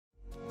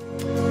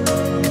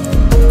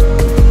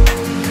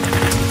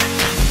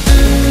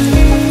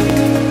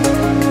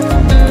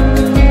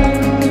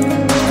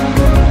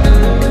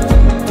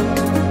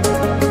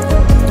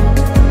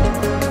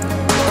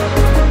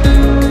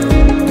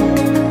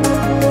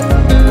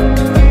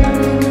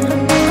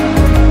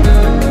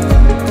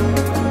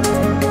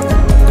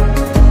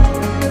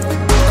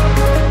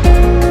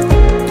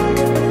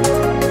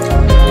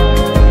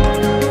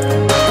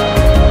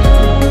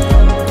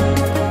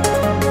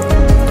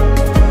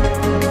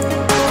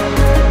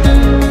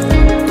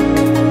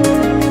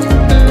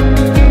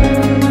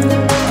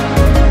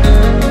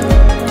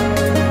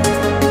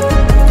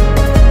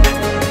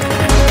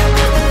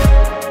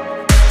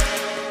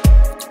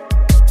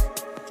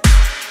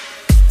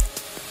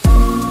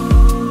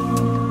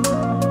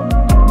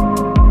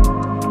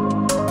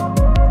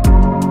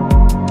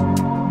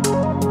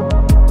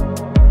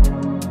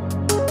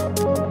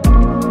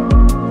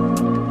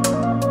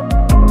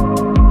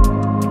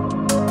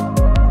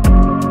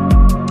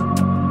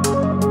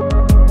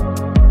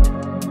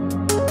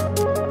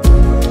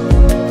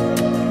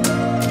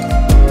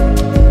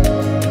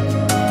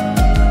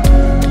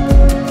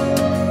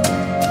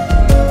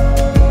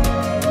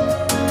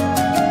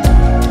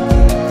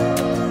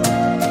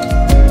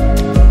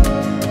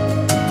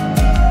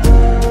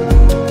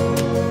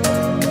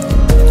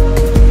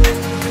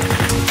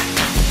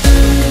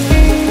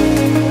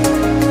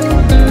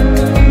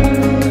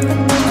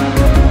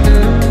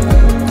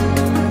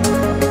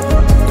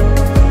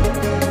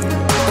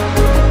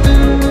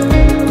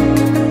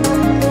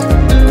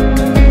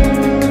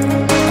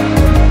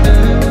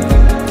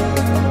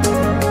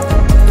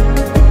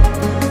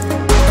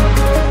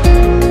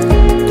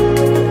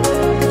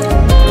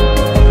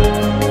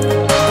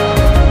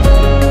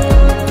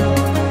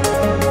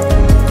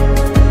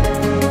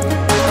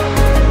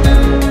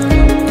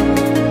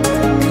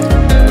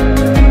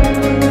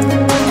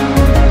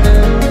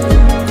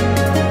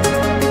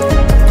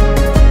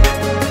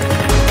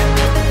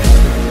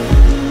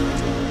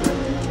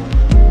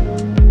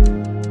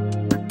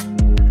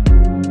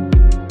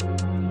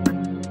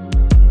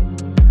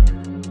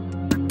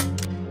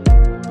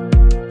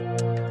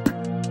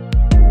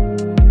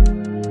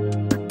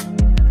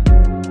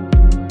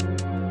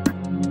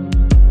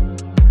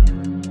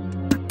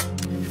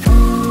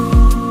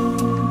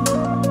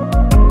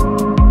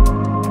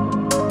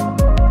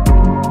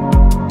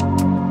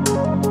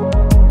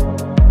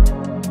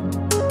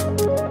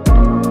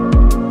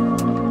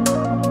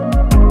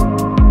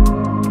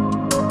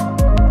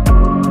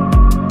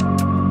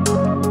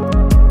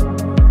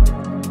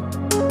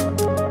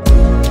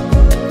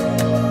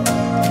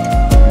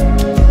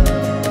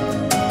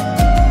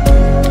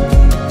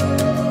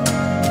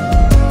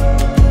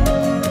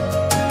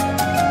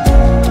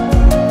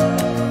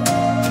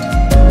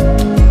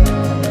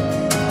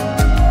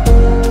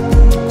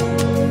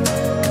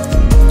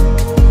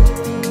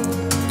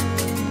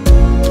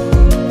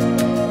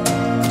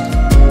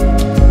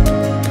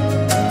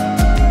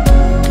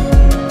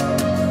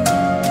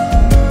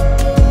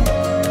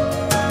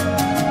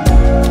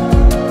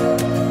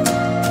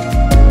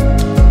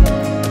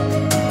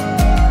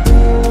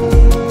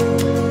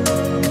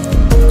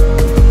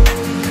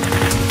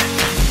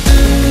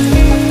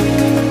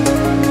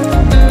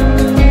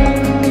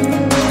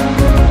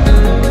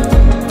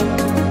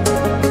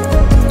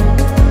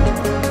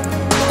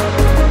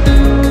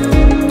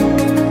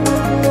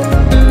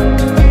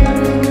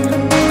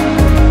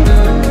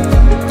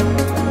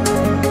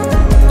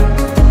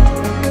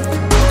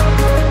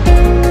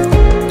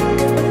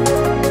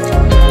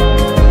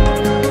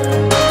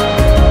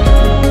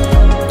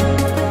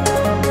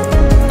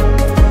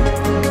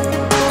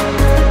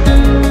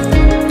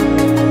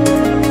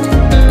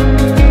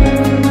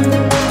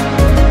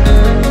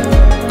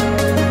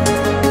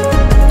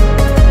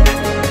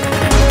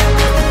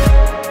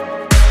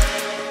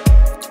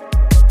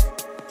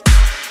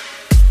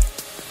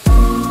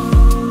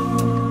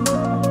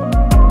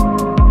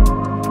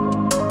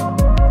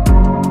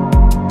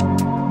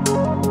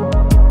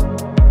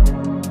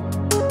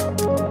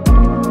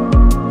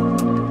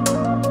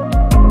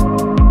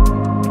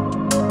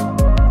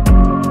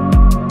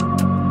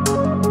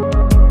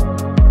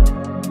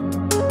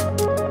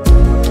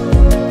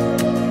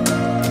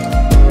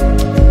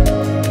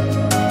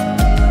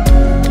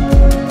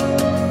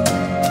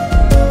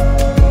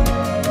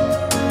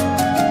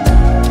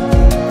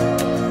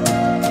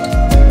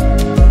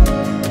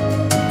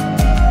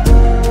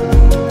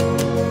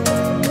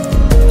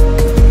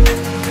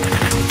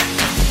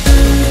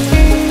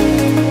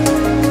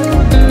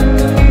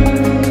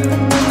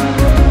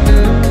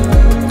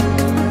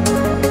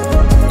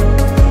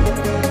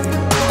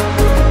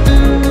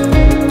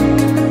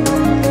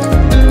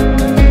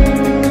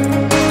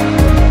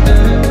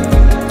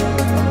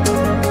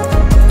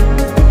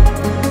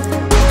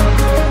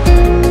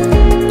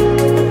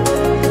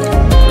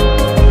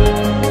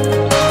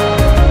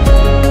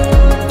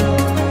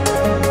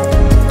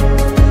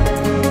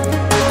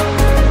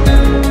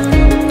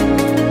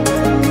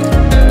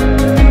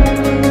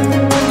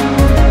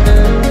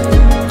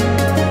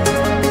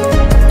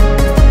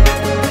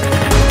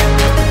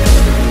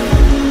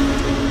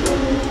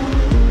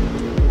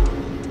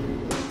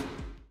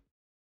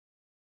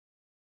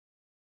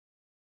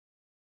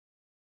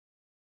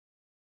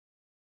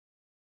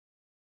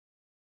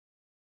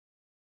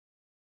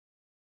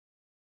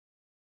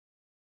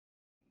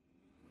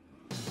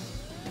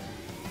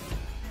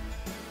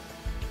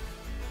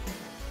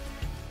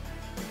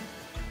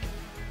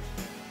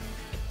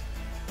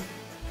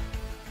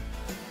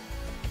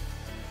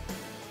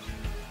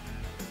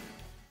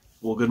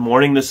Well, good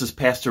morning. This is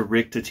Pastor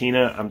Rick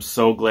Tatina. I'm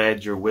so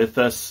glad you're with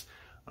us.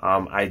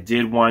 I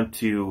did want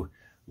to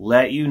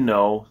let you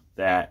know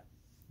that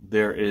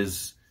there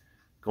is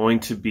going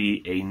to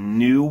be a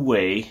new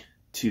way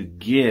to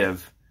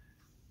give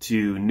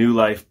to New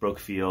Life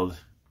Brookfield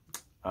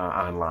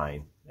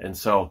online. And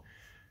so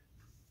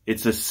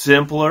it's a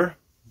simpler,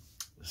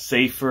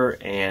 safer,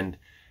 and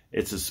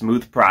it's a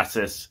smooth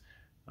process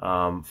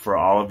for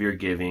all of your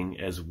giving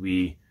as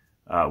we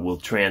will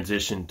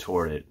transition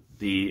toward it.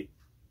 The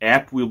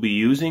app we'll be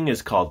using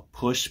is called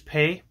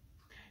PushPay,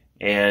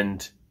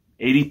 and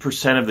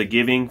 80% of the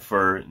giving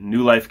for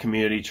New Life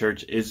Community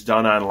Church is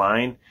done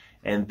online,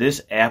 and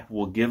this app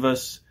will give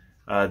us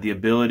the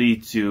ability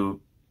to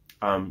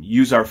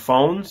use our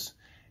phones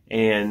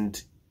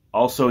and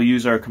also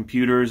use our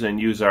computers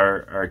and use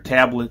our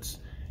tablets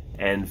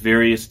and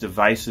various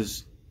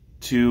devices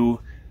to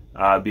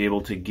be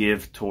able to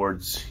give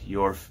towards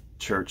your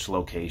church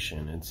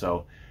location. And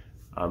so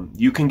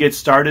you can get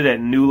started at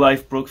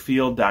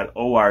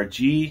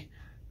newlifebrookfield.org.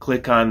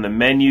 Click on the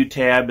menu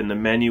tab, and the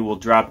menu will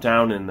drop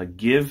down, and the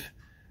give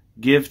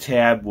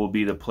tab will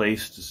be the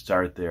place to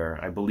start there.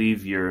 I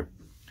believe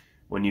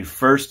when you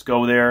first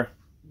go there,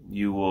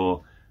 you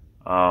will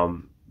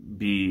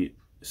be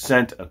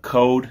sent a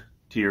code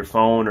to your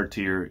phone or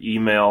to your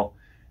email,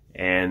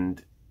 and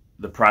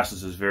the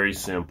process is very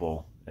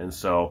simple. And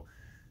so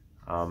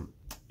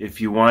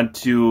if you want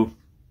to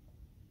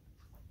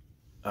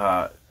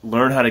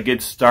learn how to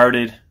get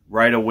started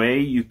right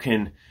away, you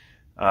can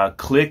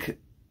click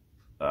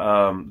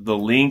the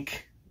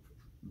link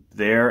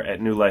there at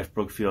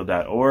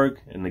newlifebrookfield.org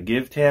in the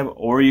Give tab,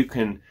 or you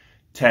can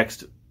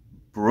text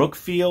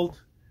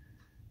Brookfield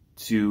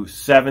to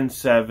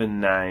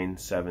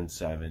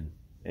 77977.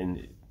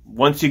 And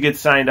once you get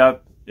signed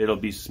up, it'll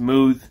be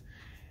smooth,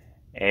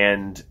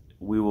 and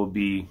we will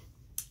be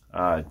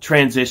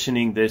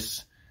transitioning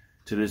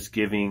to this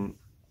giving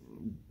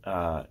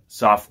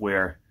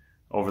software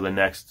over the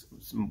next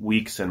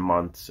weeks and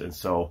months. And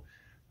so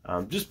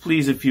just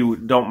please, if you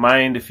don't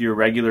mind, if you're a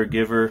regular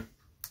giver,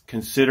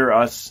 consider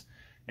us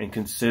and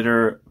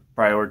consider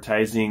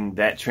prioritizing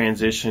that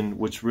transition,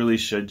 which really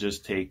should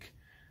just take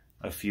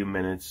a few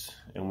minutes.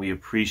 And we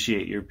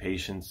appreciate your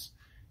patience,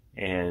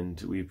 and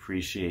we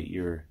appreciate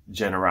your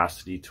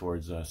generosity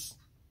towards us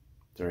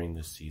during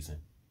this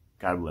season.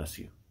 God bless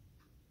you.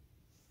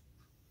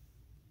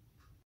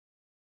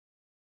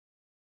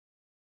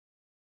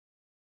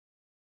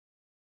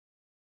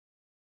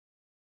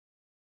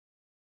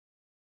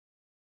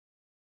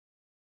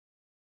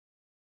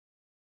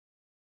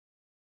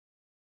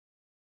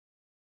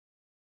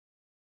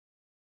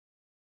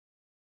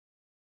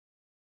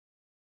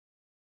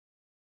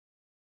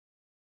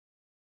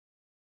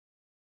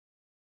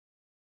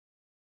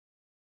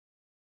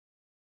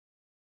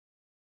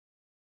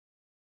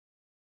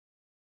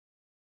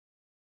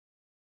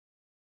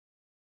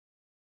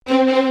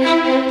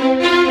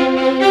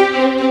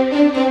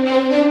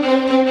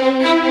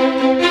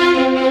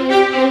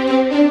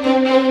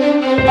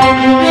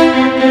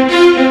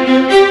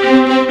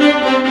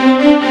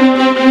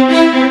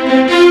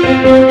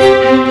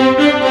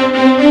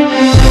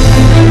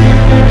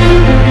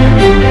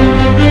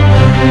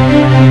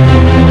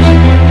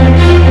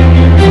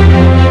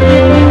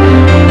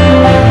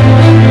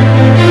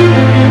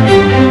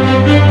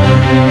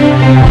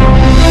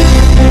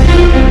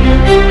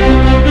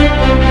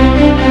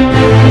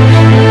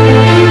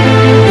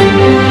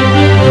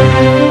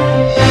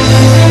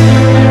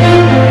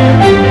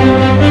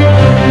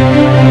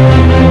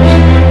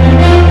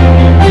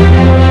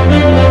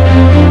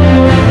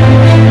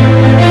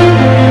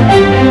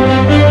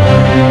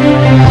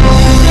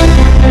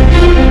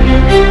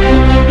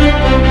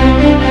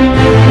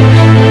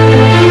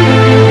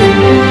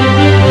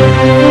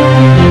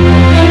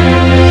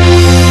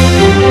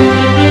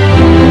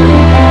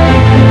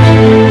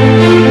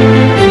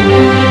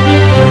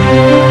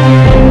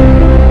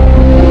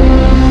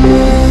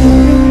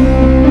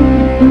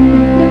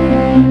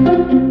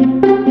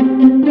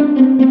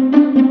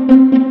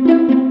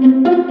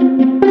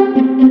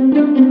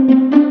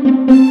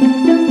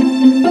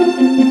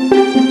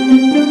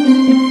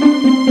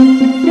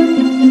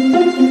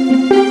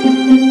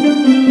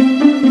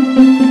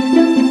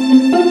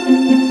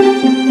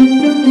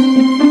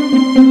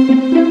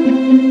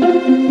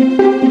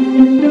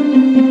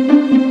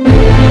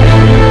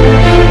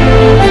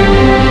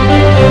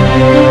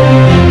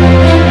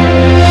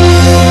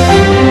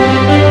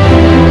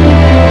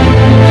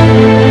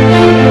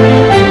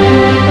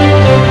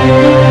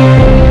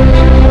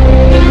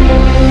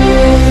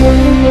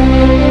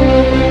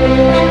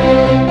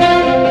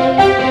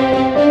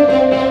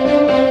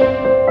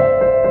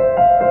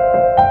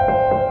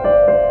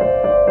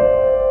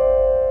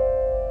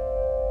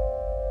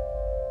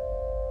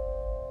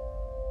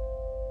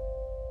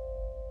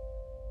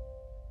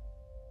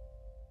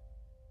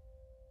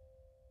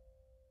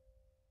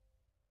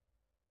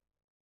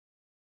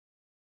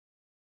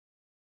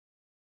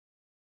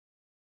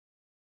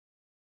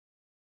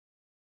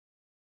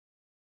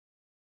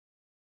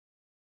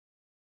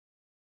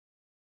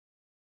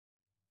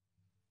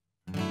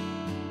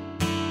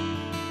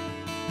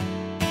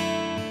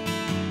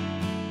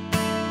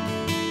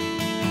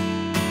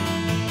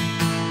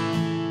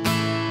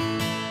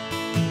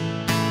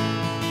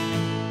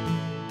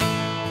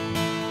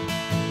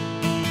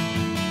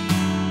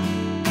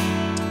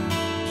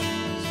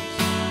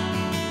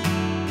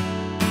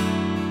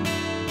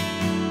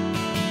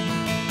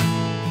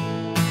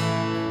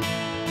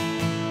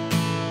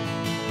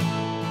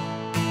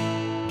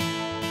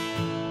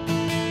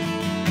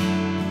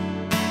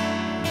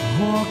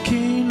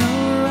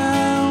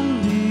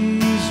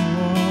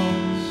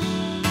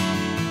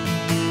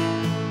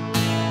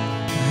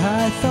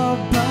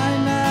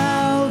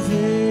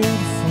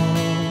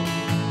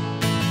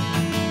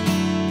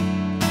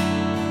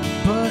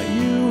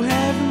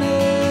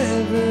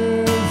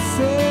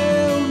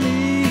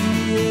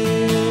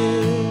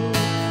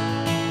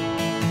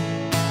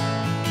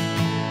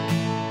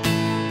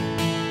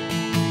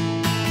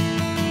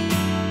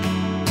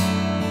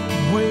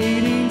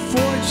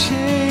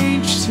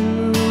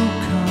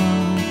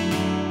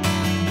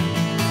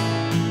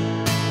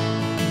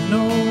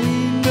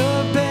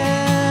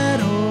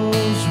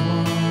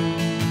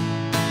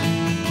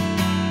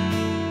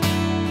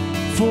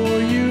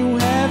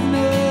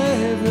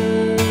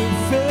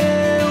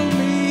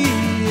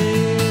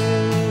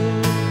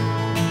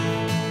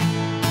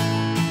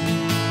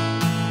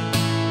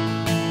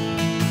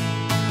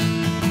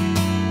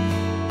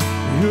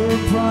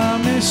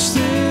 promise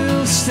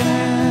still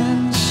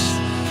stands.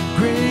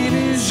 Great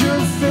is your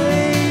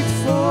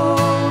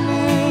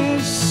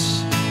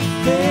faithfulness,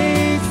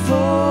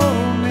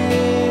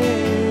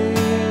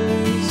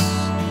 faithfulness.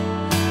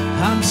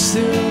 I'm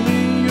still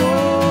in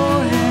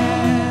your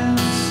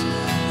hands.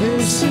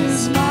 This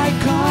is my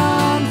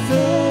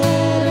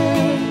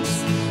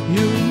confidence.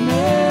 You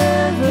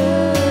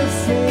never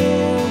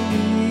fail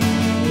me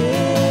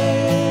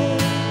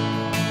yet.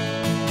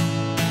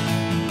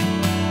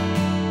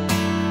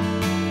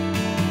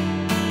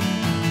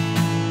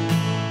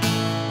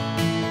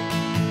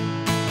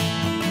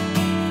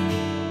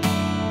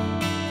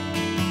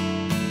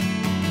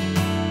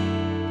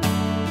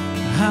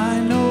 I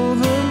know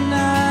the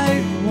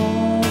night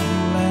won't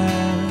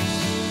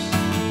last.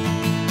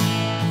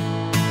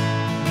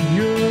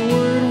 Your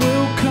word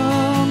will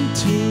come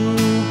to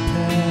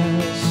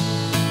pass.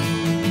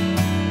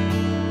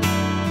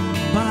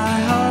 My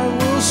heart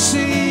will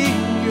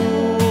sing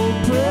your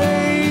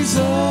praise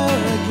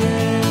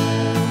again.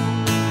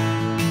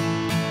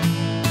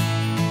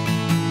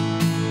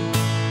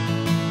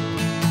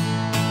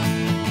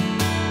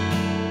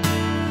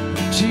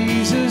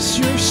 Jesus,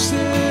 you're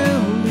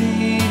still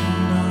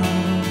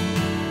enough.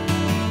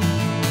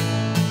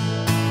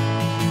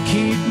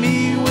 Keep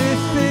me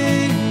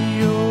within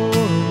your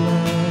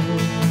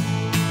love.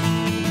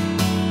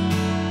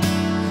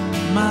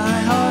 My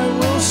heart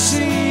will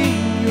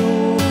sing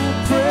your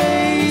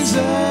praise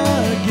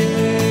again.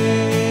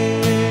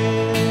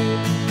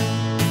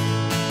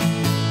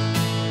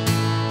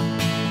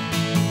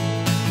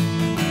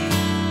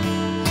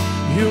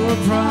 Your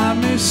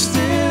promise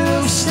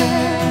still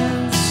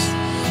stands.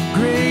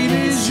 Great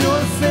is your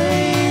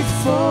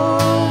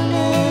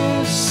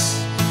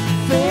faithfulness,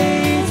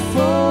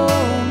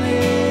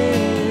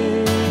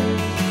 faithfulness.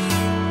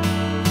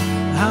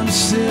 I'm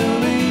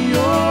still in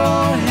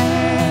your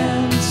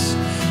hands.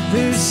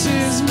 This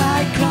is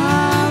my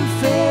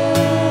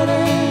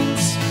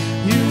confidence.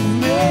 You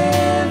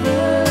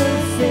never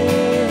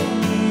fail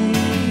me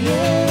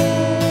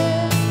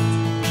yet.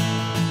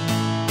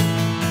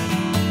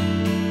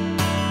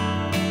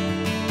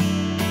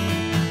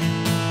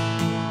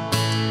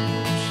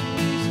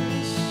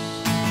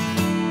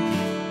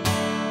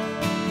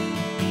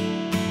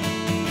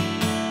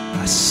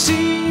 I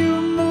see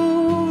you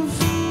move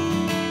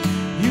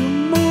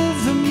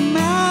the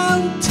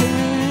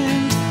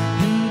mountains,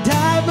 and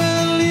I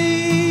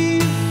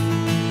believe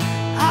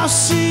I'll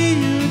see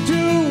you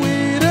do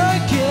it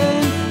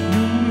again.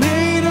 You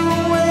made a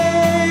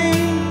way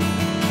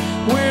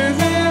where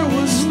there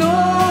was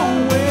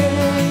no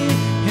way,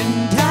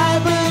 and I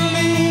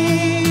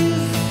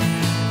believe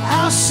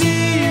I'll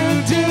see you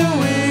do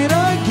it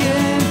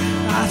again.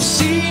 I've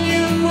seen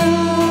you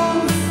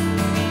move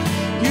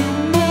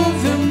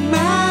the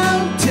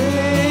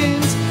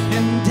mountains,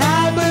 and I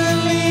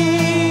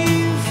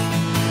believe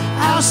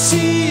I'll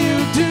see you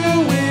do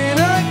it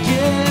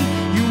again.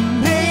 You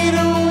made a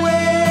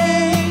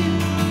way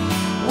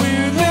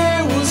where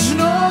there was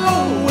no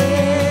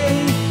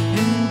way,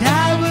 and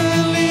I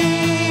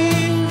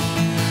believe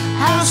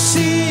I'll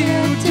see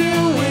you do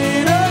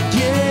it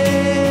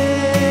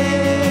again.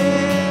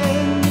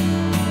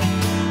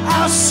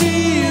 I'll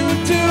see you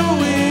do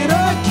it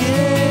again.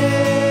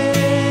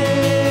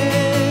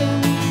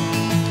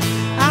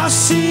 I'll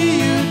see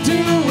you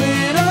do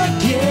it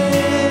again.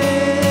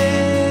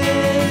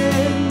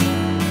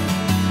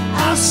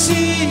 I'll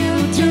see you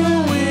do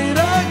it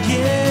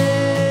again.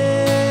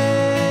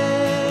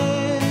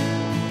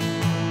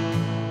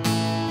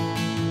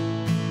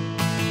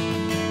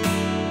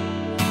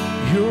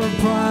 Your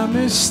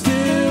promise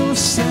still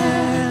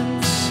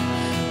stands.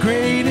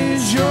 Great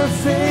is your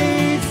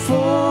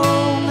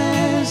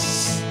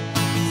faithfulness,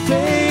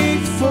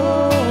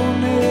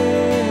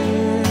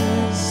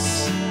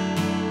 faithfulness.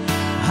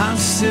 I'm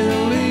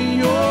still in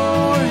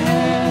your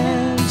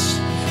hands.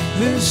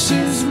 This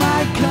is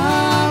my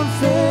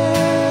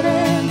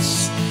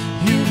confidence.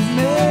 You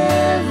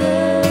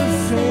never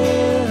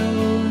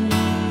fail me.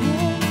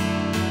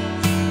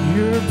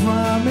 Your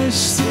promise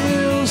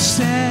still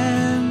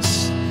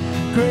stands.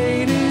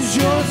 Great is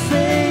your faithfulness.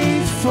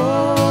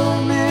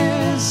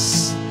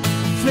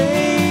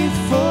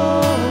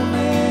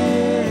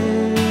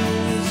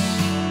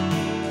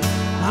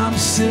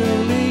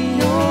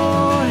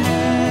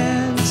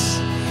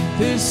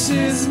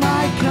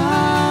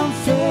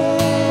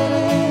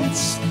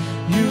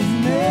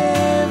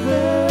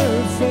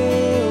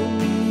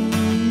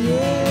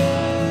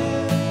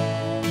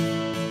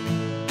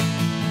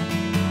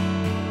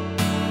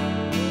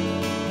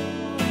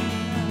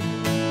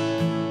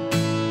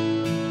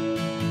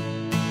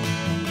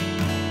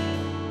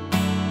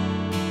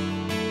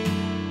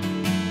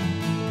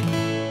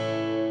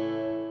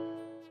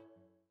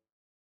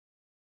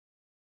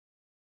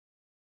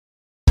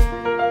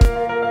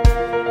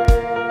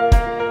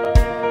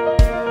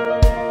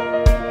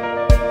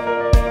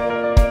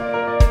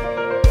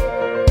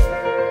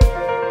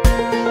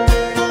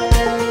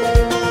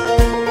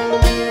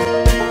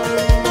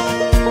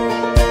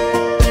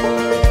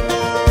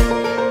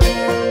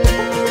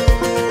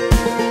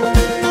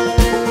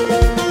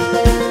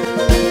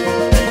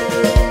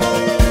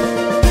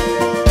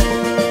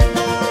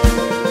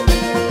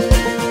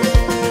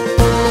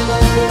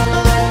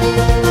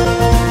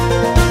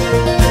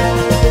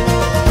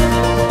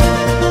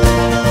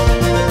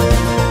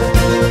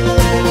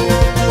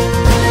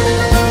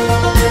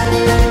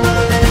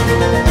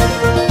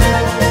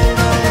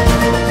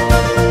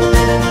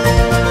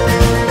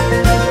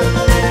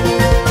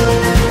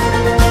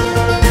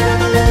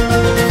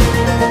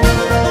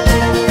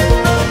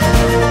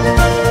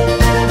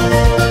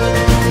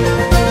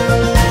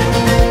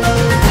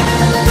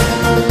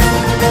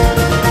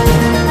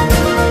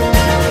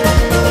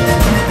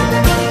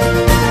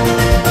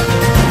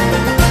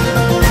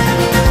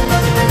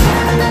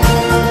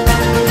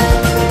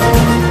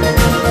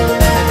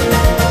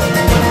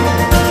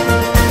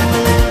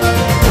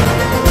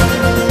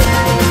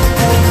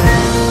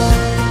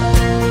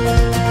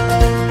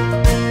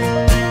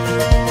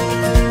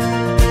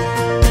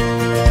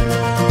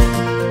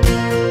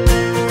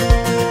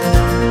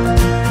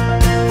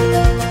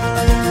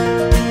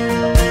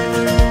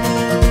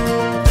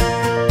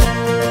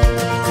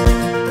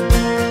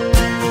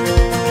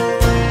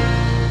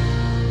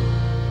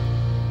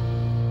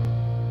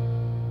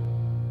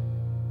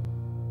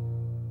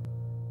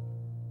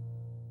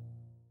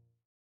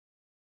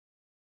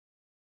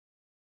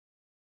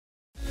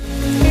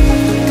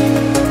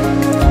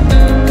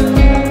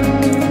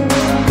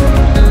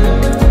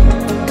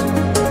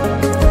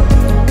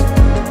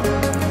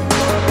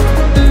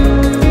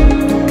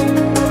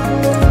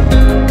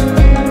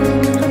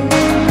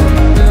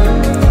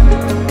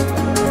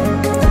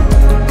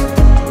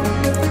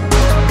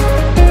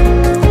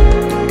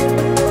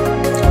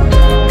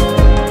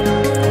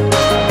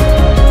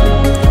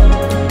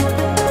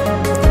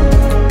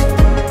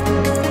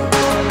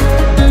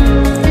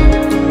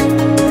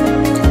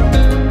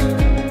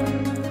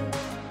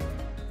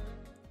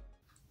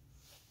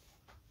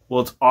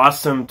 Well, it's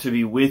awesome to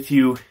be with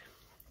you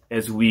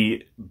as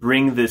we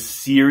bring this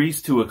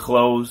series to a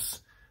close.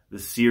 The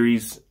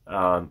series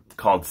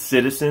called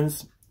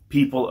Citizens,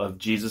 People of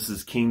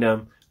Jesus'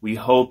 Kingdom. We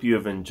hope you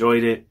have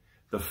enjoyed it.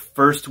 The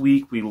first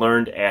week we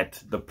learned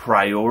at the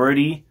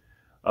priority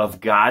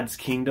of God's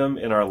kingdom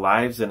in our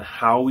lives and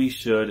how we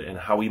should and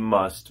how we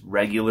must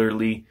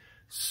regularly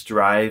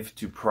strive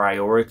to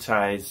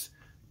prioritize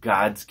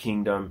God's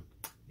kingdom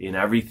in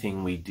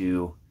everything we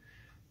do.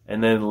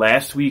 And then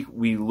last week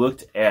we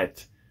looked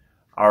at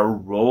our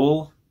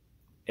role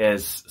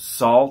as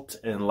salt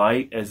and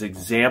light, as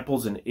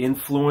examples and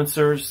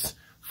influencers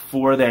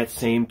for that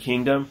same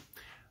kingdom.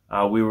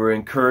 We were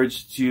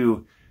encouraged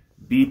to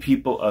be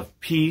people of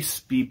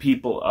peace, be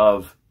people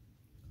of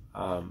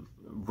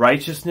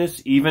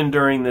righteousness, even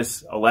during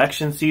this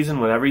election season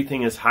when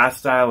everything is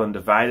hostile and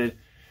divided.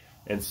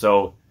 And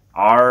so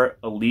our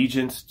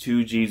allegiance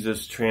to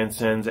Jesus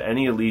transcends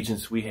any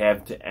allegiance we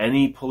have to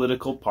any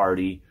political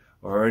party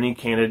or any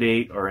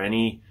candidate or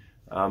any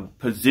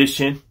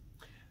position.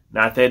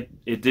 Not that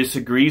it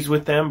disagrees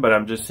with them, but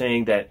I'm just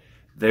saying that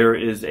there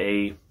is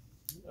a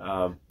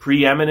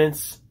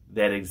preeminence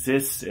that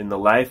exists in the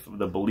life of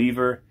the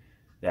believer,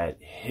 that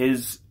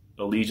his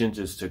allegiance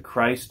is to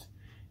Christ,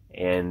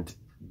 and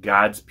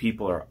God's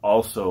people are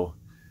also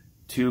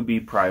to be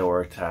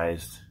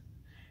prioritized.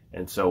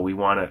 And so we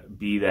want to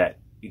be that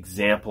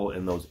example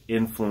and those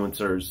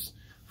influencers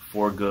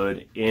for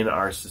good in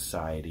our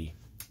society.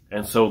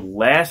 And so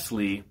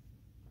lastly,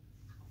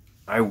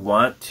 I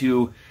want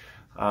to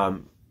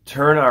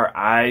turn our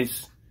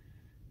eyes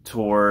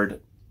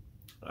toward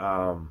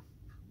the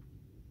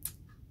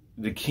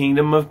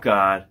kingdom of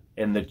God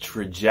and the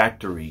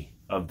trajectory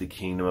of the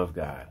kingdom of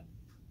God.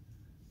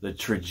 The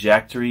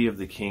trajectory of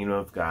the kingdom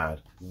of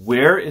God.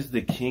 Where is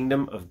the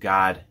kingdom of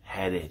God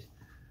headed?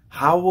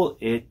 How will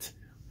it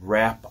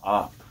wrap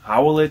up?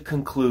 How will it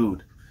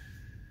conclude?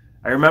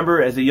 I remember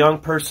as a young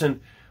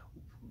person,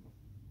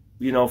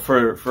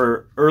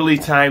 for early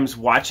times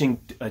watching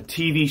a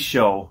TV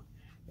show,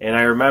 and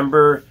I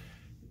remember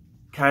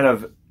kind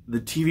of the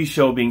TV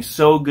show being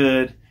so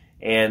good,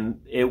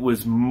 and it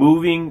was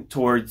moving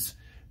towards,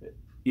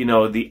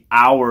 the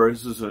hour.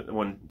 This is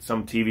when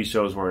some TV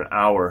shows were an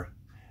hour.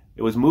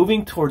 It was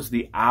moving towards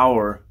the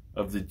hour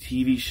of the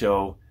TV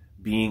show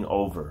being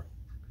over.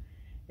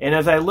 And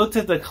as I looked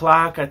at the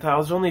clock, I thought it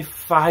was only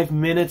 5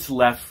 minutes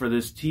left for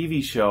this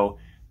TV show,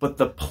 but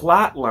the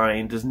plot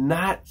line does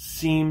not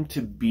seem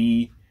to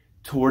be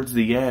towards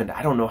the end.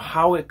 I don't know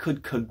how it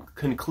could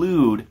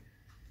conclude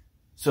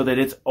so that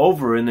it's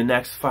over in the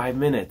next 5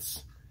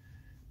 minutes.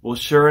 Well,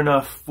 sure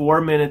enough, 4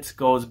 minutes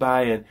goes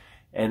by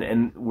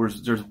and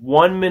there's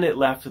 1 minute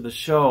left of the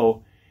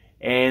show,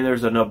 and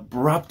there's an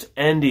abrupt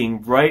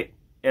ending right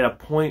at a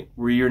point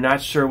where you're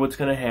not sure what's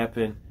going to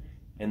happen,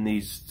 and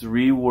these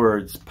 3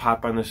 words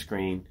pop on the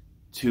screen: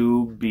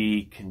 to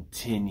be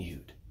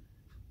continued.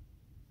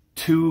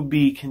 To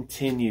be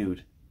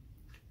continued.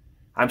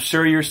 I'm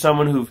sure you're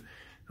someone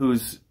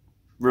who's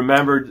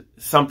remembered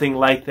something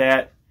like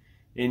that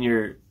in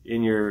your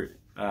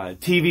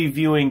TV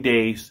viewing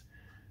days.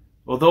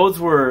 Well, those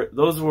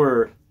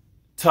were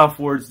tough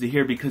words to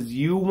hear, because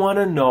you want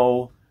to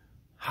know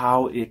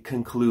how it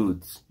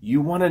concludes. You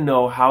want to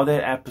know how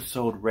that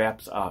episode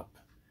wraps up.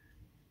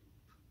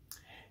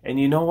 And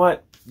you know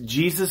what?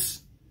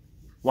 Jesus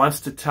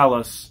wants to tell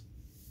us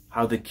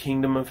how the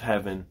kingdom of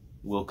heaven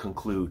will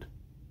conclude,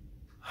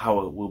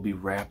 how it will be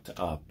wrapped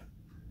up.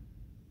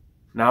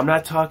 Now, I'm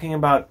not talking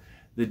about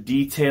the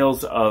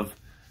details of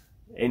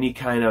any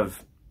kind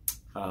of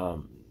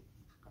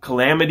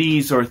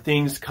calamities or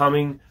things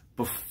coming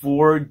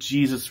before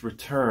Jesus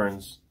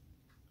returns,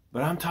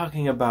 but I'm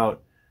talking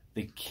about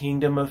the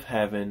kingdom of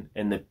heaven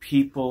and the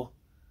people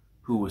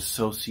who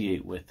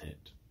associate with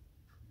it.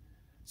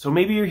 So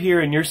maybe you're here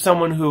and you're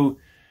someone who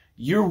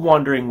you're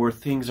wondering where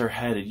things are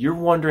headed. You're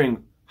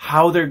wondering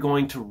how they're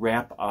going to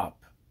wrap up.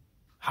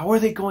 How are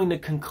they going to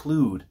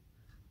conclude?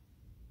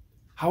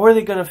 How are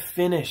they going to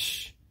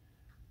finish?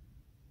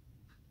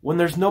 When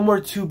there's no more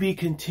to be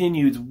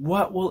continued,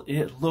 what will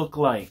it look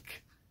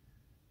like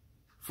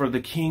for the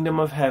kingdom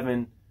of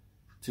heaven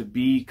to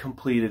be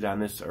completed on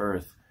this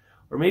earth?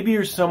 Or maybe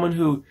you're someone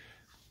who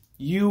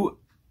you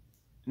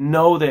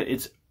know that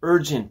it's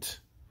urgent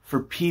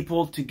for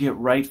people to get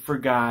right for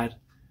God,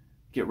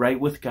 get right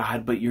with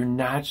God, but you're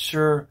not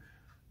sure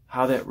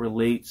how that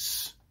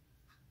relates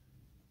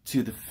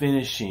to the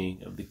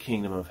finishing of the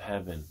kingdom of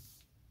heaven.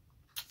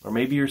 Or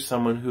maybe you're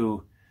someone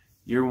who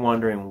you're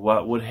wondering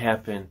what would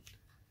happen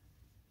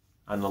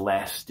on the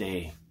last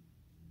day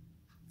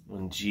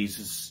when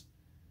Jesus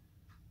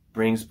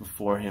brings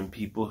before him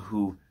people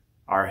who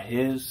are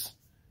his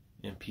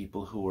and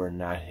people who are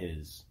not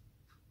his.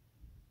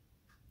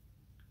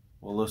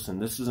 Well, listen,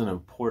 this is an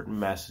important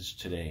message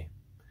today.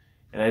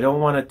 And I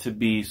don't want it to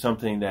be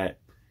something that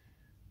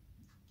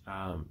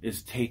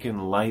is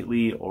taken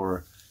lightly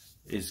or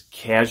is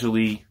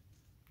casually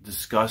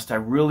discussed. I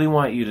really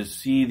want you to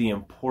see the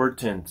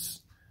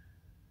importance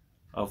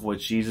of what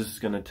Jesus is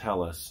going to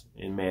tell us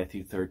in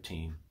Matthew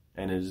 13.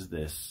 And it is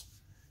this: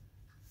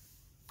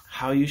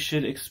 how you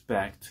should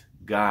expect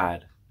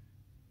God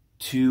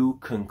to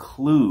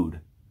conclude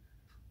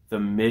the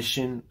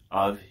mission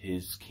of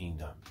his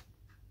kingdom.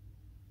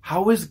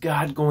 How is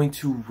God going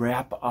to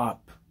wrap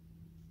up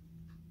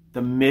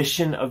the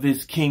mission of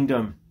his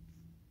kingdom?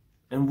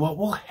 And what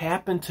will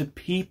happen to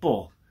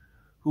people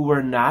who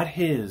are not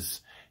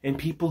his and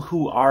people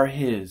who are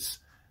his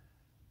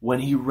when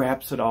he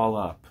wraps it all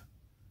up?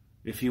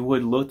 If you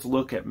would, let's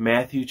look at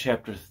Matthew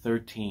chapter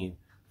 13,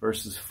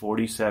 verses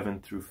 47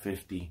 through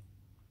 50.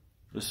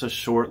 This is a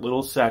short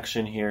little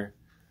section here.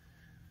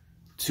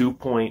 2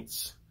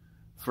 points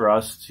for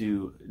us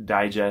to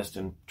digest,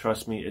 and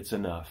trust me, it's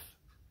enough.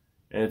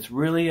 And it's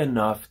really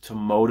enough to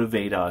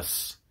motivate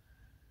us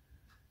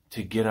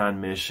to get on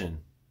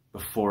mission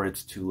before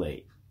it's too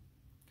late.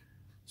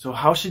 So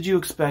how should you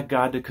expect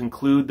God to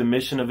conclude the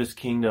mission of his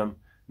kingdom?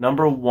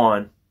 Number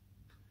one,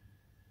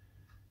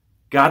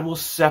 God will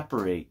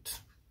separate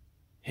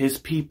his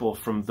people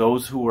from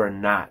those who are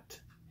not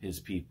his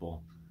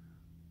people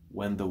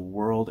when the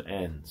world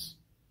ends.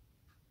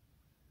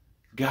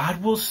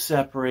 God will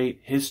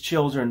separate his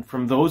children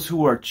from those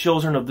who are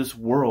children of this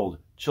world,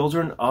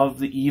 children of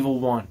the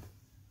evil one,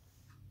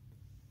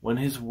 when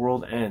his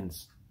world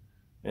ends.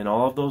 And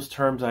all of those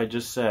terms I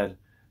just said,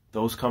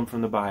 those come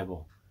from the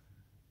Bible.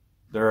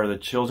 There are the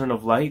children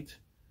of light,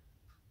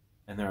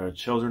 and there are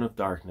children of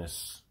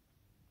darkness.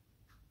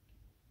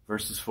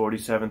 Verses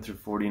 47 through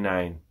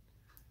 49.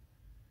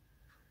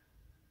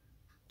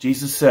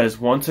 Jesus says,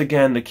 once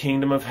again, the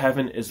kingdom of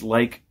heaven is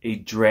like a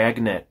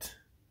dragnet,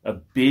 a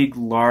big,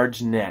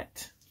 large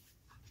net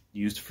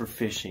used for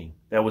fishing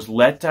that was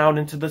let down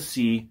into the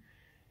sea,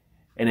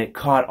 and it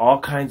caught all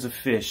kinds of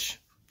fish.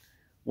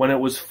 When it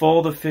was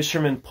full, the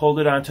fishermen pulled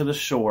it onto the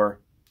shore.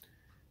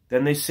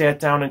 Then they sat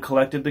down and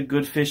collected the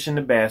good fish in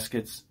the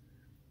baskets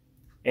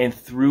and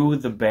threw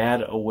the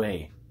bad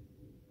away.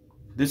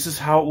 This is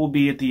how it will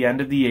be at the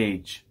end of the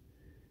age.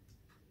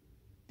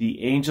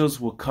 The angels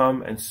will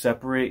come and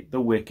separate the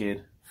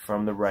wicked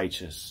from the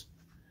righteous.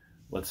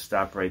 Let's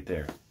stop right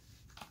there.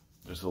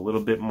 There's a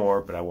little bit more,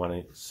 but I want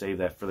to save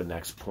that for the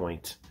next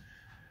point.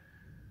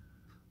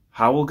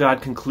 How will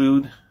God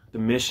conclude the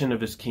mission of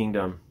his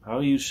kingdom?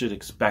 How you should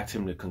expect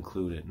him to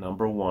conclude it.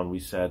 Number one, we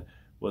said,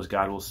 was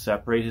God will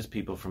separate his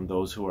people from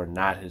those who are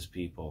not his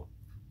people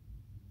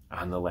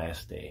on the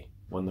last day,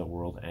 when the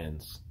world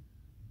ends.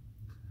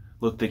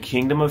 Look, the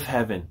kingdom of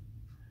heaven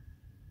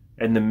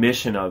and the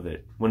mission of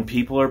it, when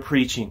people are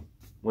preaching,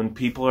 when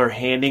people are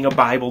handing a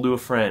Bible to a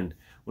friend,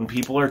 when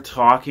people are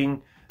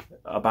talking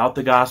about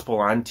the gospel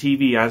on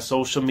TV, on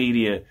social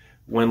media,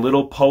 when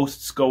little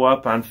posts go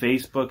up on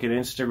Facebook and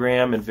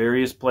Instagram and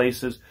various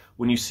places,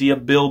 when you see a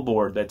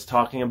billboard that's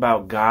talking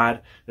about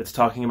God, that's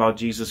talking about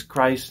Jesus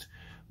Christ,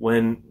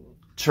 when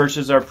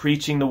churches are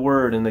preaching the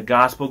word and the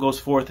gospel goes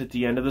forth at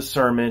the end of the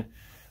sermon,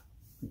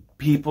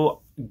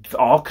 people,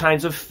 all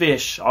kinds of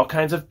fish, all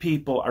kinds of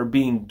people are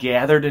being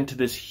gathered into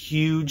this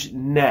huge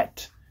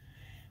net.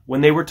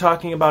 When they were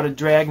talking about a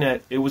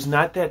dragnet, it was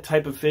not that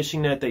type of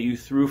fishing net that you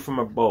threw from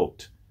a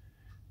boat.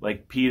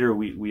 Like Peter,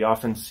 we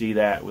often see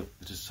that with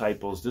the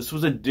disciples. This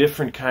was a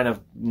different kind of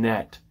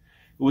net.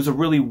 It was a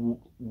really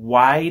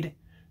wide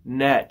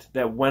net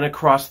that went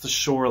across the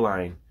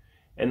shoreline.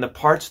 And the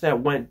parts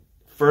that went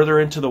further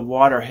into the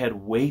water had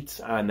weights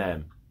on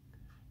them.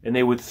 And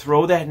they would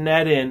throw that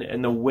net in,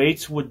 and the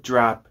weights would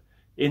drop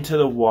into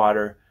the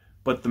water.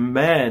 But the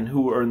men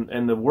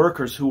and the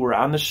workers who were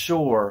on the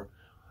shore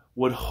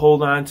would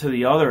hold on to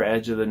the other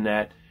edge of the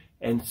net.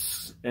 And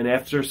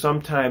after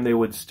some time, they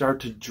would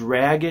start to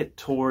drag it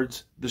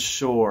towards the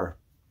shore.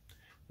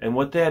 And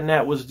what that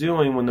net was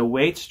doing when the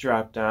weights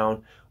dropped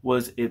down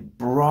was it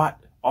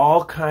brought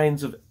all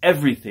kinds of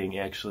everything,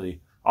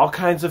 actually. All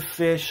kinds of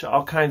fish,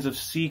 all kinds of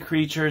sea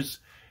creatures,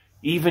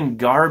 even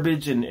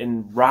garbage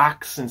and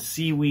rocks and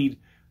seaweed,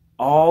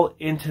 all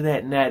into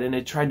that net. And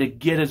it tried to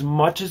get as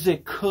much as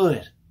it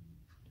could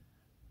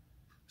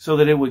so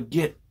that it would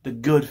get the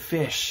good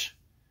fish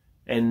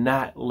and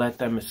not let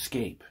them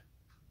escape.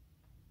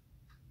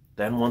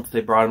 Then once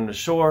they brought them to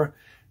shore,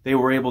 they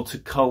were able to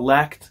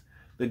collect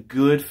the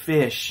good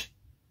fish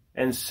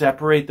and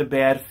separate the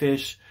bad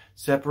fish,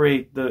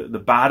 separate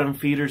the bottom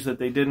feeders that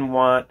they didn't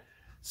want,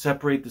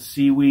 separate the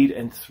seaweed,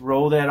 and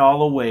throw that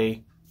all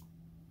away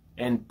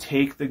and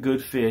take the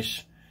good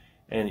fish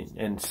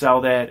and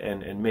sell that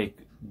and make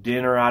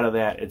dinner out of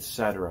that,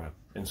 etc.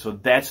 And so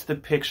that's the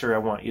picture I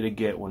want you to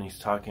get when he's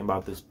talking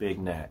about this big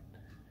net.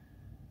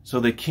 So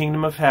the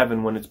kingdom of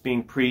heaven, when it's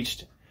being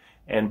preached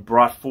and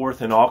brought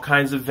forth in all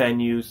kinds of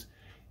venues,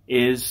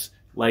 is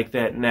like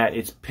that net.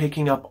 It's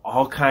picking up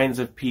all kinds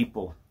of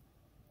people.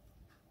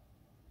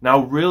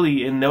 Now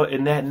really, in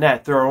that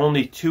net, there are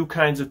only two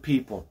kinds of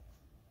people.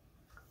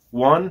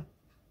 One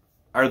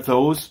are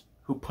those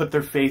who put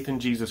their faith in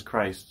Jesus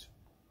Christ.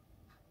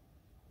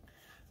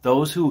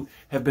 Those who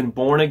have been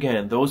born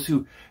again. Those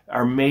who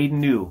are made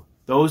new.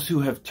 Those who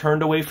have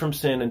turned away from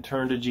sin and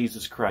turned to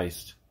Jesus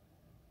Christ.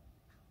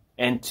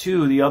 And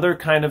two, the other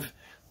kind of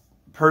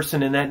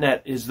person in that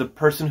net is the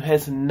person who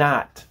has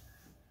not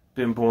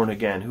been born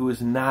again, who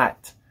is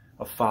not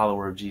a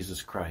follower of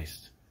Jesus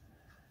Christ.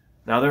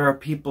 Now, there are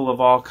people of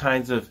all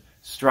kinds of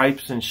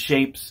stripes and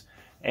shapes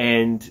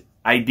and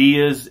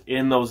ideas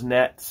in those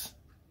nets,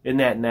 in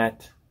that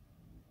net,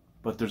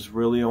 but there's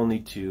really only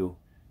two: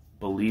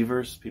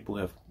 believers, people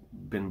who have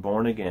been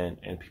born again,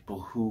 and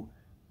people who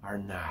are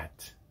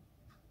not.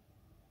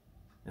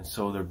 And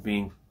so they're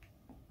being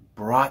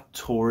brought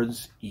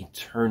towards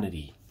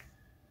eternity.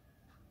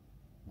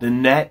 The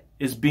net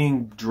is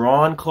being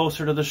drawn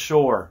closer to the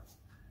shore,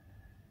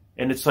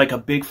 and it's like a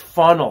big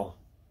funnel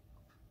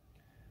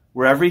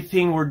where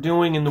everything we're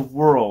doing in the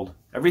world,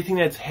 everything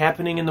that's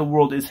happening in the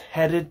world, is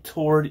headed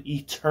toward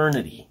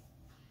eternity.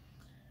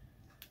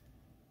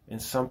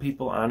 And some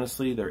people,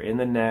 honestly, they're in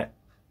the net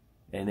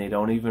and they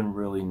don't even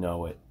really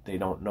know it. They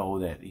don't know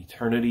that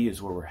eternity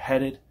is where we're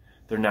headed.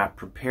 They're not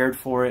prepared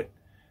for it.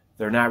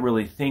 They're not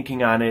really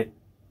thinking on it.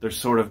 They're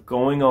sort of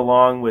going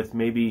along with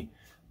maybe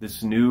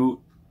this new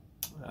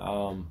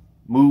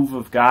move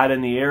of God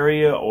in the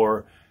area,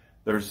 or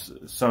there's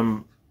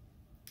some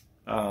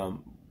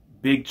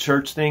big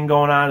church thing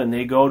going on and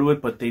they go to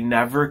it, but they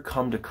never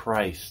come to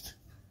Christ.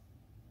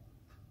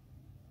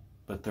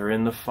 But they're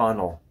in the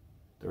funnel,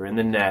 they're in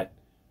the net,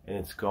 and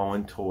it's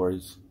going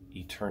towards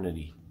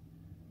eternity,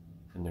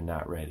 and they're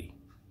not ready.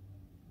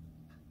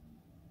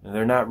 And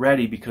they're not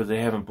ready because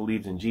they haven't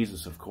believed in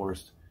Jesus, of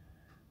course,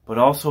 but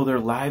also their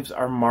lives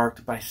are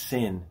marked by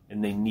sin,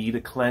 and they need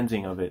a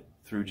cleansing of it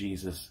through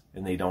Jesus,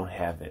 and they don't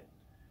have it.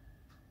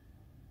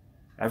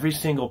 Every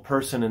single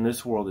person in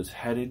this world is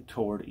headed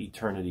toward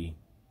eternity.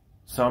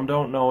 Some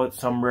don't know it,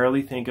 some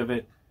rarely think of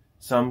it,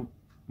 some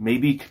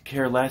maybe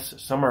care less,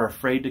 some are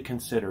afraid to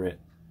consider it.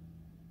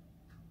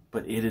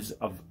 But it is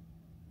of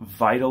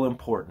vital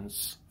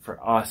importance for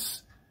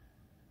us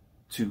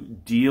to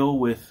deal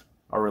with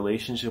our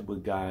relationship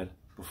with God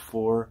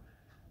before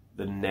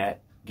the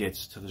net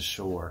gets to the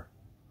shore.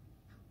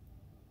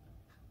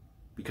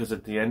 Because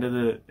at the end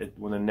of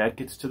when the net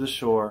gets to the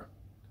shore,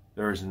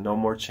 there is no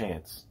more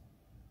chance.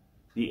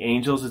 The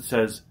angels, it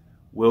says,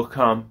 will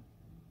come,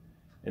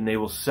 and they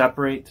will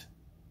separate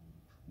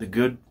the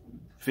good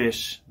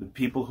fish, the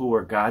people who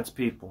are God's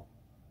people,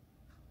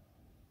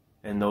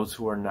 and those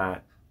who are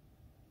not.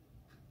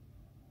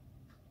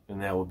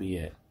 And that will be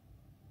it.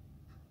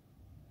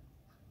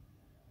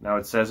 Now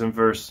it says in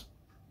verse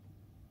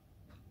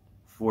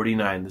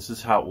 49, this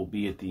is how it will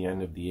be at the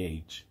end of the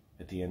age,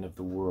 at the end of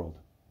the world.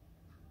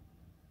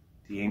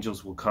 The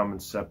angels will come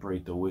and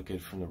separate the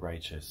wicked from the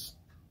righteous.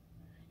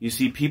 You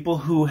see, people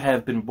who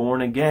have been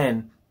born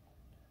again,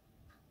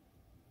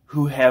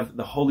 who have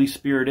the Holy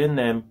Spirit in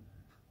them,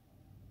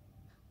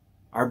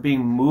 are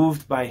being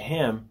moved by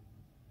Him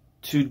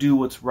to do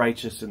what's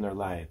righteous in their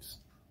lives.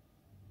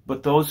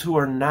 But those who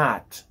are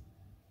not,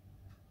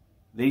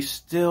 they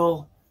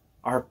still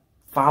are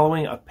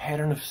following a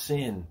pattern of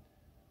sin.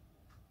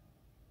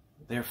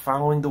 They're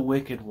following the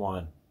wicked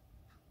one.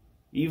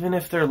 Even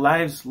if their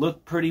lives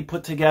look pretty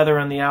put together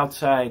on the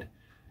outside,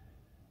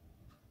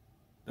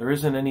 there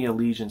isn't any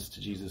allegiance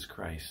to Jesus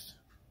Christ.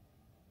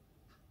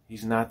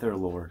 He's not their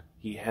Lord.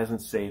 He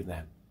hasn't saved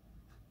them.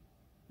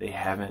 They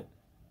haven't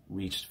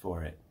reached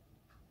for it.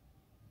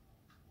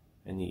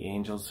 And the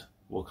angels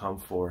will come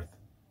forth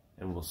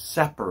and will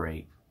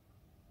separate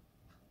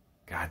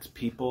God's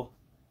people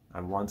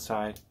on one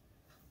side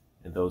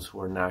and those who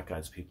are not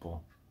God's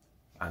people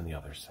on the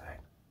other side.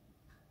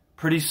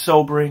 Pretty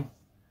sobering,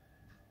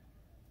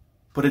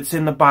 but it's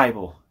in the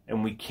Bible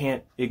and we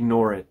can't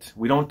ignore it.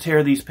 We don't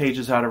tear these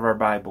pages out of our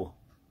Bible.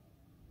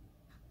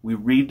 We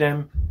read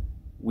them,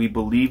 we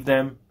believe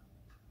them,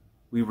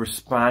 we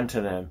respond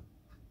to them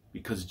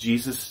because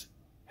Jesus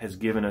has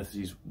given us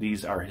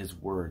these are His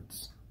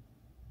words.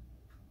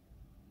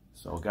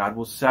 So God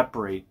will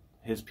separate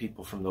His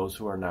people from those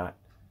who are not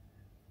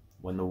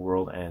when the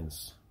world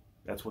ends.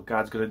 That's what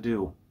God's going to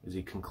do, is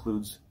He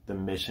concludes the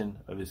mission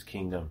of His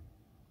kingdom.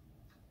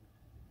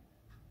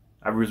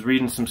 I was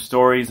reading some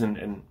stories,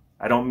 and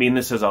I don't mean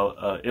this as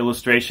an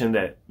illustration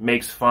that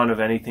makes fun of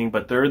anything,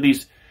 but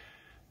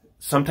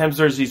sometimes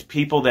there's these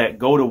people that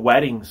go to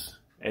weddings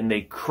and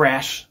they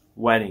crash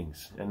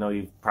weddings. I know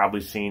you've probably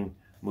seen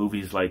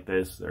movies like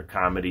this, they're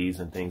comedies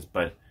and things,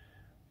 but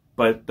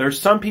there's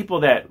some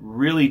people that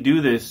really do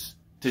this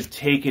to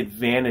take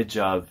advantage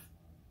of,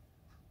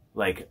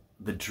 like,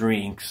 the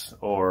drinks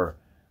or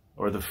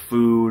the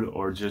food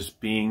or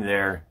just being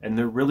there, and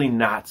they're really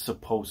not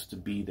supposed to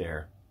be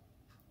there.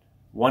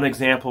 One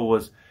example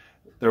was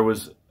there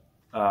was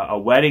a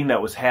wedding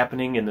that was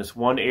happening in this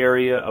one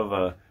area of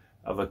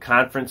a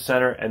conference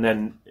center, and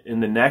then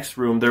in the next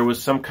room there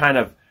was some kind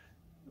of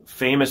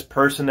famous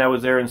person that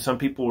was there, and some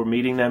people were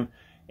meeting them,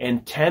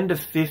 and 10 to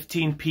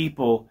 15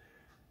 people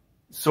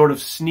sort of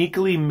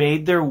sneakily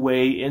made their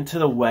way into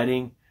the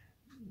wedding,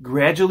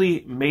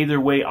 gradually made their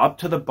way up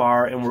to the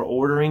bar, and were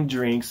ordering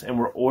drinks and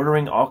were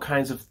ordering all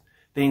kinds of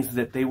things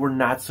that they were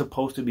not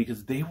supposed to,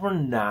 because they were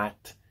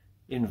not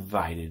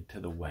invited to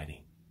the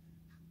wedding.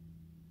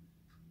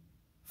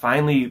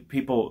 Finally,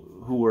 people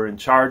who were in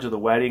charge of the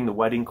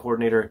wedding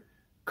coordinator,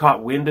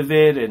 caught wind of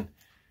it, and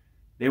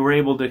they were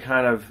able to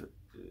kind of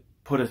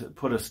put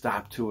a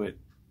stop to it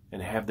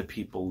and have the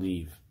people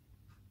leave.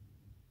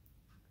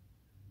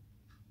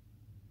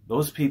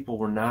 Those people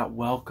were not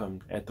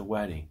welcomed at the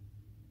wedding.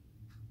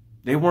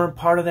 They weren't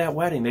part of that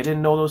wedding. They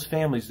didn't know those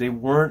families. They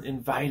weren't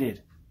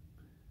invited.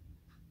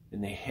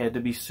 And they had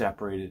to be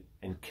separated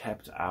and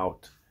kept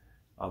out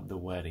of the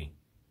wedding.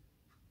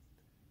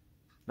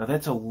 Now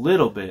that's a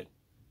little bit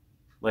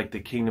like the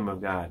kingdom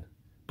of God.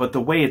 But the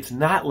way it's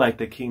not like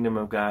the kingdom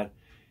of God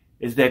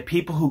is that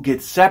people who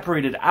get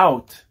separated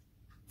out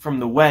from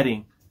the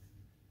wedding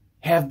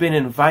have been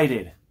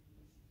invited.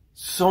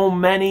 So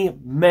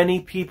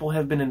many people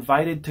have been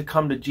invited to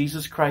come to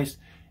Jesus Christ,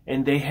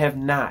 and they have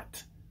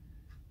not.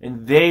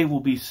 And they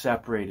will be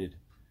separated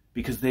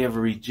because they have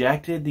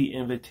rejected the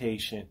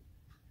invitation.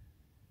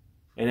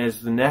 And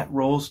as the net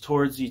rolls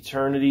towards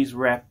eternity,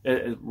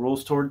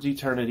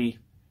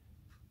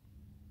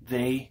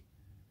 they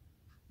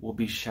will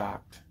be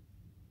shocked.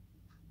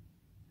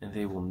 And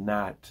they will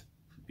not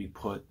be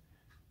put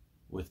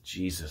with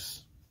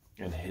Jesus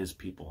and his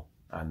people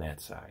on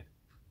that side.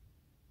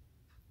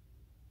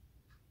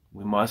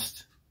 We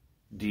must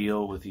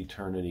deal with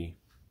eternity.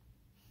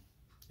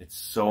 It's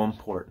so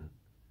important.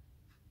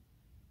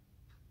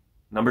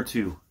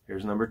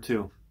 Here's number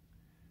two.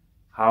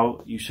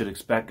 How you should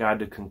expect God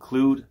to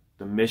conclude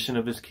the mission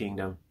of his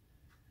kingdom.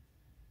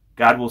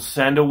 God will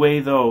send away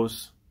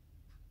those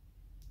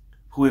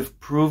who have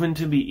proven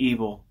to be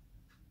evil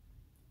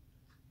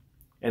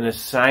and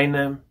assign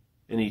them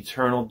an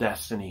eternal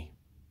destiny.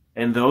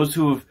 And those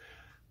who have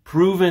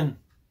proven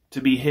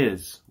to be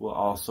his will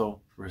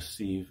also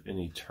receive an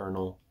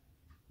eternal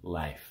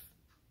life.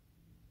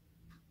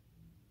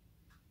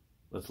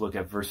 Let's look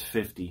at verse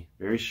 50,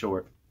 very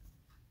short.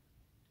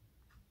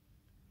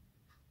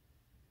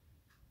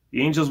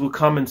 The angels will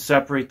come and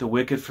separate the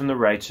wicked from the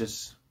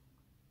righteous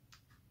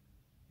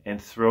and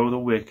throw the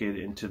wicked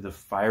into the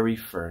fiery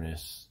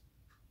furnace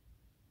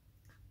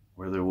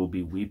where there will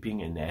be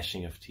weeping and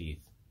gnashing of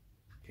teeth.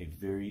 Okay,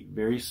 very,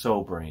 very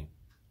sobering.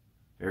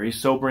 Very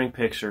sobering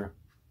picture.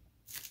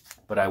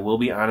 But I will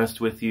be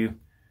honest with you.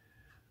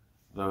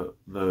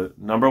 The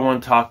number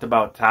one talked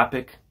about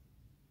topic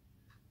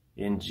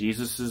in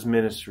Jesus'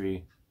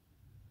 ministry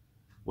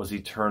was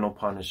eternal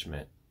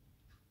punishment.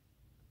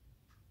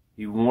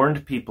 He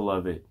warned people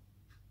of it.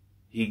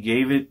 He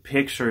gave it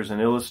pictures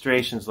and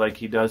illustrations like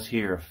he does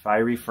here, a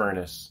fiery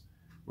furnace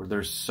where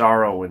there's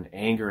sorrow and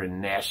anger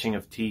and gnashing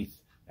of teeth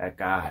at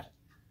God.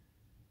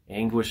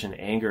 Anguish and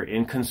anger,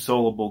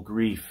 inconsolable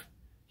grief.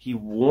 He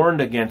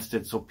warned against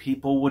it so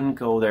people wouldn't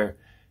go there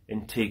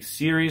and take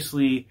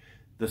seriously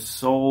the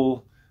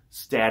soul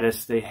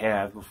status they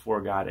have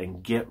before God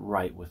and get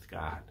right with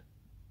God.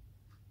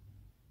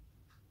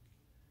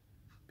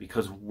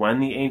 Because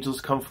when the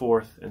angels come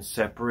forth and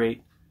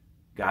separate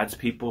God's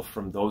people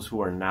from those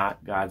who are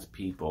not God's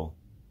people,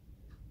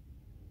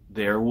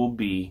 there will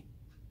be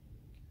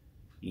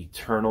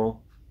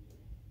eternal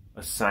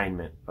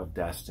assignment of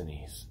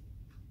destinies,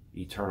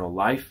 eternal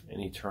life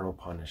and eternal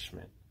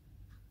punishment.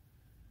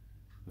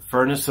 The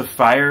furnace of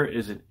fire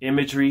is an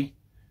imagery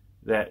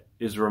that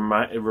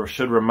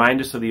should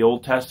remind us of the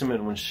Old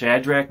Testament when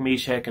Shadrach,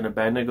 Meshach, and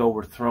Abednego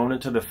were thrown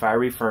into the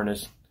fiery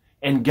furnace,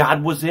 and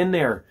God was in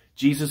there.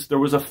 There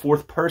was a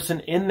fourth person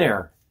in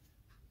there.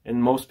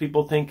 And most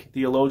people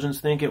theologians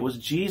think it was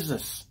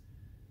Jesus.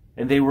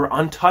 And they were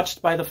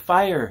untouched by the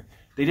fire.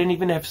 They didn't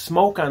even have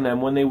smoke on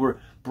them when they were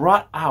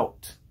brought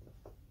out.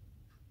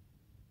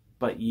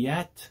 But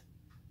yet,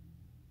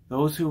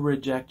 those who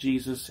reject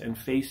Jesus and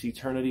face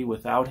eternity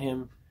without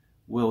him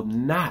will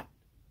not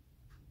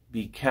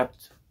be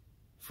kept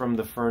from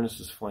the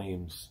furnace's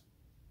flames.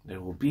 They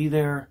will be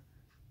there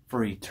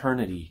for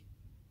eternity.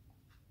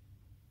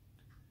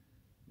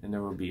 And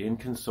there will be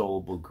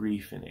inconsolable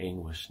grief and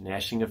anguish.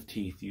 Gnashing of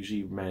teeth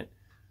usually meant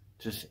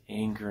just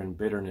anger and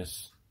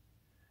bitterness.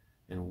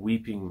 And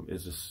weeping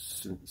is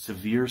a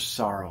severe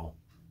sorrow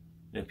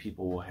that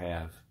people will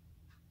have.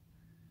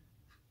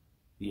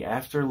 The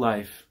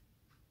afterlife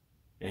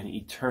and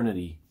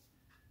eternity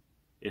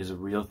is a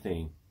real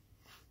thing.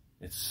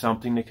 It's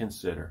something to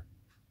consider.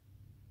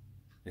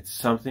 It's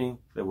something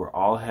that we're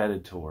all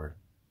headed toward.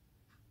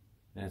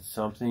 And it's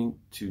something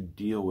to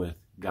deal with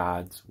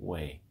God's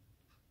way.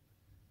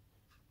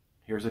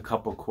 Here's a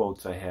couple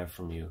quotes I have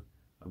from you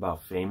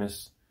about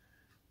famous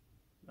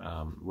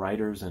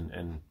writers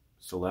and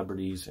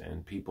celebrities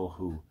and people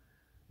who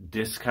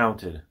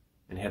discounted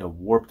and had a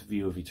warped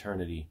view of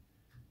eternity,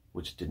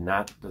 which does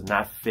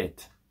not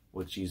fit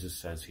what Jesus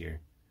says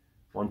here.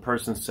 One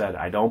person said,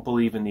 "I don't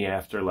believe in the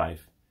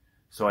afterlife,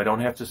 so I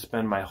don't have to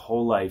spend my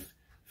whole life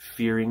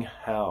fearing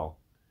hell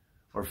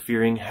or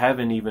fearing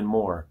heaven even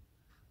more.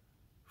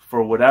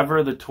 For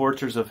whatever the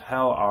tortures of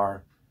hell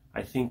are,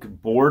 I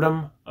think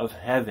boredom of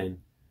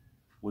heaven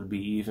would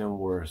be even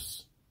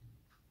worse."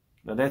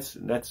 Now that's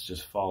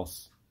just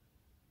false.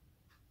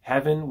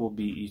 Heaven will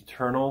be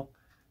eternal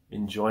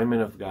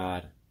enjoyment of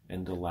God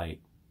and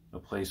delight, a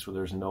place where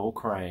there's no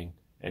crying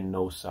and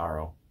no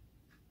sorrow.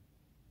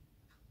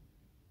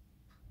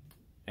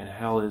 And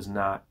hell is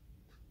not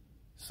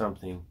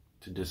something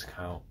to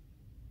discount.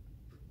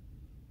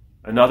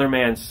 Another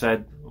man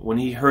said when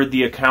he heard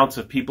the accounts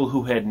of people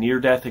who had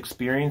near-death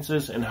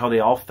experiences and how they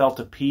all felt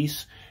a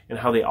peace and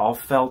how they all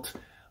felt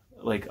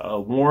like a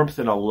warmth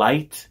and a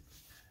light,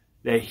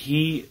 that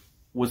he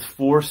was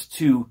forced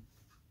to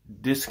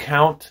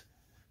discount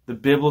the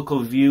biblical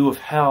view of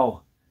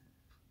hell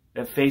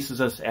that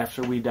faces us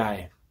after we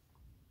die.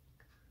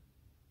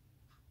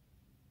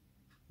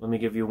 Let me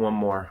give you one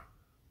more.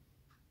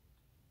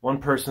 One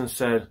person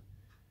said,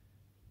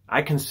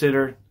 I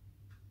consider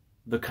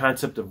the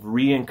concept of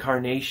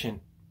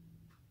reincarnation.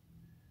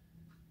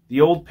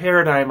 The old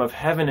paradigm of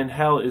heaven and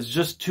hell is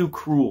just too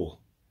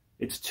cruel.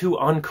 It's too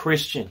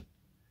unchristian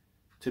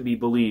to be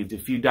believed.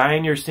 If you die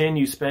in your sin,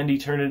 you spend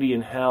eternity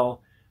in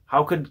hell.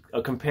 How could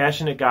a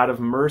compassionate God of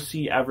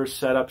mercy ever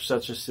set up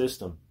such a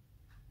system?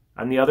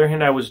 On the other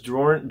hand, I was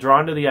drawn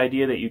to the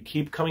idea that you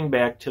keep coming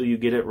back till you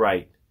get it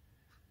right.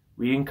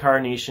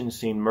 Reincarnation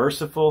seemed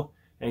merciful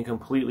and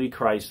completely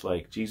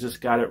Christ-like. Jesus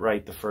got it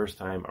right the first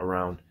time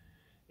around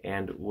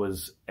and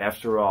was,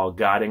 after all,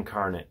 God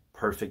incarnate,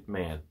 perfect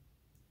man.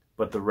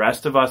 But the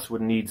rest of us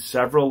would need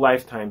several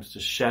lifetimes to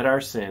shed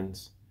our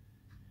sins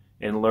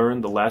and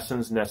learn the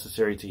lessons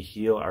necessary to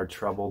heal our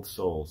troubled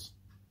souls.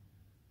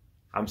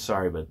 I'm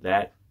sorry, but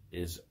that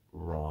is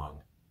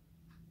wrong.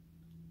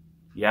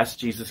 Yes,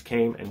 Jesus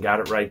came and got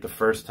it right the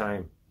first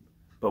time,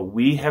 but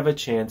we have a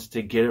chance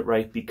to get it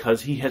right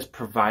because he has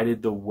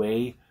provided the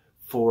way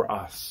for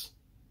us.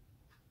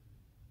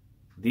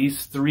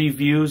 These three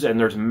views, and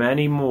there's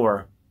many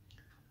more,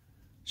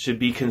 should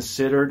be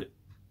considered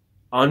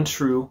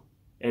untrue,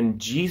 and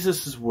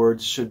Jesus'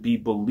 words should be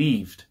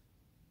believed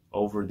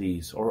over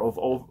these, or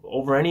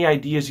over any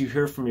ideas you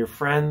hear from your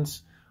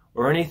friends,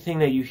 or anything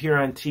that you hear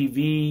on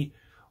TV,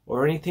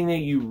 or anything that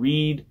you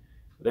read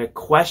that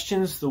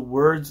questions the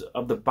words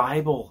of the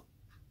Bible.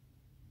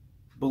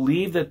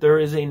 Believe that there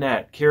is a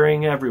net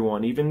carrying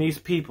everyone, even these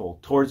people,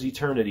 towards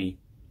eternity.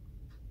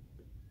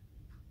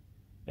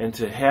 And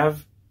to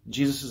have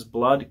Jesus'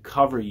 blood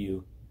cover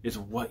you is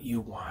what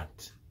you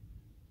want.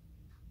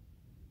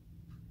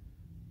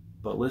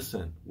 But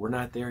listen, we're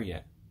not there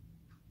yet.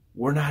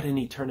 We're not in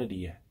eternity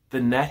yet. The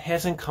net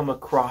hasn't come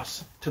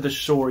across to the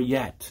shore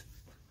yet.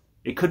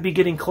 It could be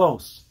getting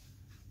close.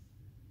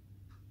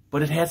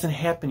 But it hasn't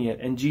happened yet.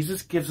 And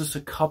Jesus gives us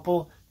a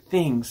couple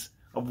things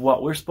of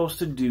what we're supposed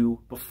to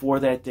do before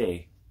that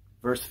day.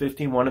 Verse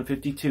 51 and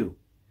 52.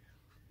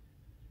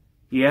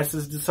 He asks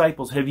his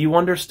disciples, have you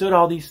understood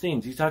all these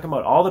things? He's talking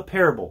about all the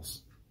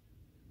parables.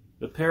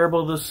 The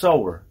parable of the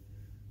sower,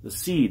 the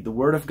seed, the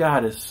word of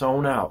God is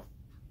sown out.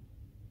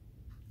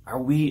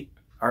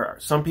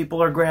 Some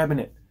people are grabbing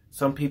it.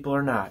 Some people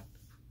are not.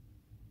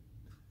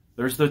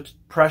 There's the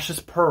precious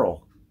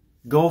pearl.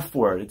 Go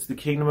for it. It's the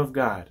kingdom of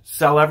God.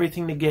 Sell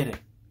everything to get it.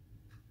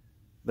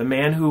 The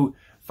man who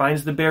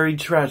finds the buried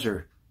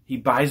treasure, he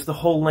buys the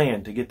whole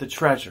land to get the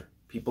treasure.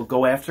 People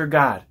go after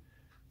God.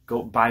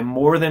 Go buy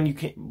more than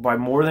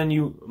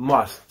you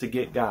must to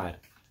get God,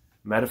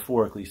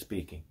 metaphorically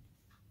speaking.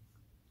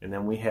 And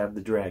then we have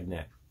the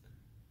dragnet.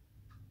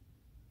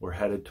 We're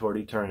headed toward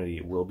eternity.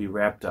 It will be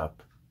wrapped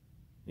up.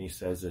 And he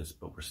says this,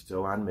 but we're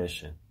still on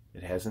mission.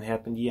 It hasn't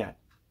happened yet.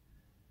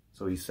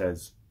 So he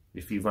says,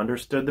 if you've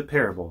understood the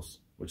parables,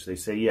 which they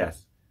say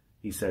yes,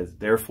 he says,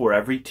 therefore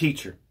every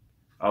teacher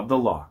of the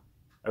law,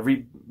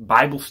 every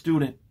Bible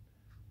student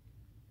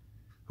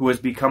who has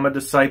become a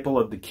disciple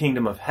of the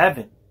kingdom of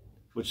heaven,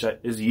 which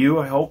is you,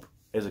 I hope,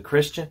 as a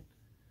Christian,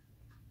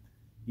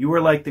 you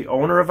are like the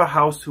owner of a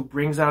house who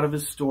brings out of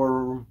his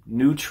storeroom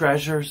new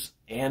treasures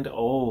and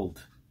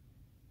old.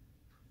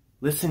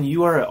 Listen,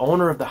 you are an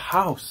owner of the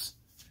house,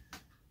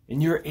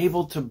 and you're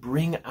able to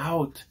bring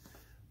out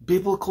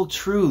biblical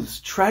truths,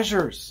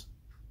 treasures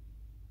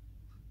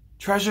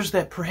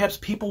that perhaps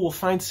people will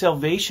find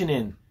salvation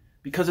in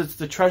because it's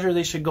the treasure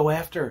they should go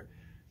after.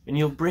 And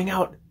you'll bring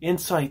out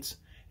insights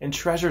and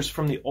treasures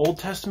from the Old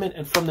Testament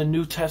and from the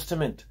New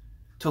Testament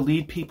to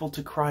lead people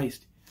to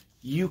Christ.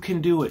 You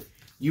can do it.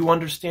 You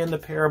understand the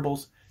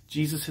parables.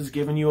 Jesus has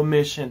given you a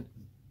mission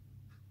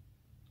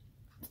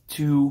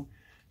to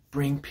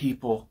bring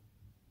people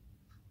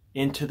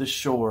into the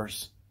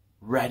shores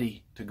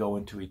ready to go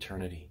into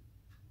eternity.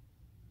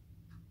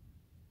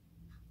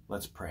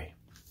 Let's pray.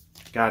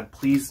 God,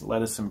 please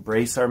let us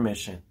embrace our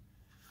mission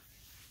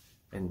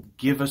and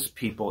give us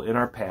people in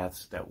our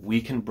paths that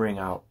we can bring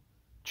out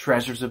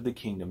treasures of the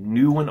kingdom,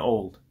 new and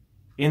old,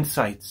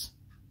 insights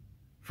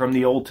from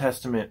the Old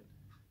Testament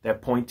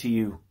that point to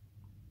you,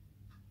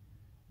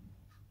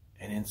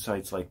 and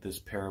insights like this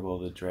parable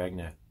of the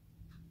dragnet,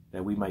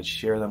 that we might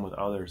share them with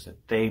others,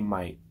 that they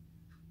might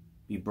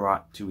be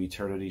brought to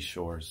eternity's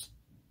shores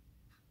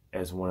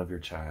as one of your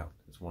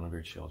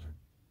children.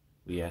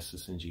 We ask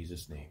this in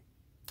Jesus' name.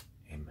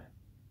 Amen.